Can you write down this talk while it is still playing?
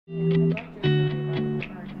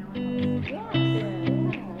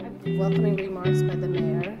welcoming remarks by the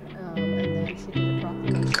mayor, and then she did a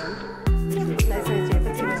proclamation. Nice to meet you.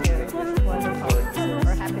 Fatima too. Wonderful.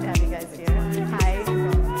 We're happy to have you guys here. Hi.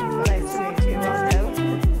 Nice to meet you.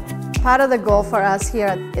 Welcome. Part of the goal for us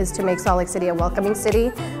here is to make Salt Lake City a welcoming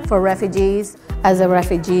city for refugees. As a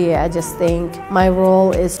refugee, I just think my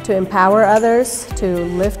role is to empower others, to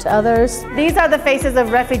lift others. These are the faces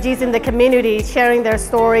of refugees in the community sharing their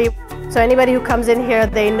story. So anybody who comes in here,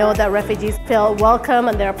 they know that refugees feel welcome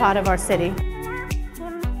and they're a part of our city.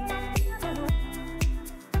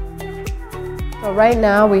 So right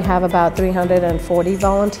now we have about 340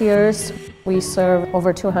 volunteers. We serve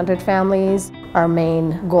over 200 families. Our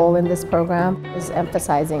main goal in this program is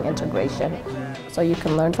emphasizing integration. So you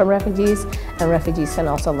can learn from refugees, and refugees can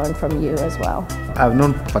also learn from you as well. I've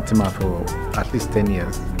known Fatima for at least 10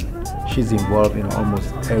 years. She's involved in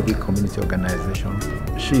almost every community organization.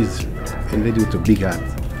 She's a lady with a big heart.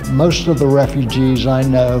 Most of the refugees I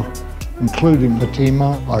know, including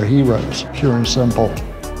Fatima, are heroes, pure and simple.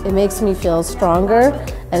 It makes me feel stronger,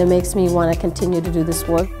 and it makes me want to continue to do this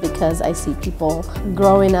work because I see people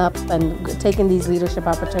growing up and taking these leadership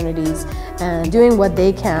opportunities and doing what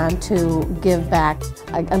they can to give back.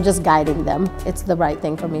 I'm just guiding them. It's the right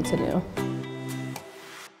thing for me to do.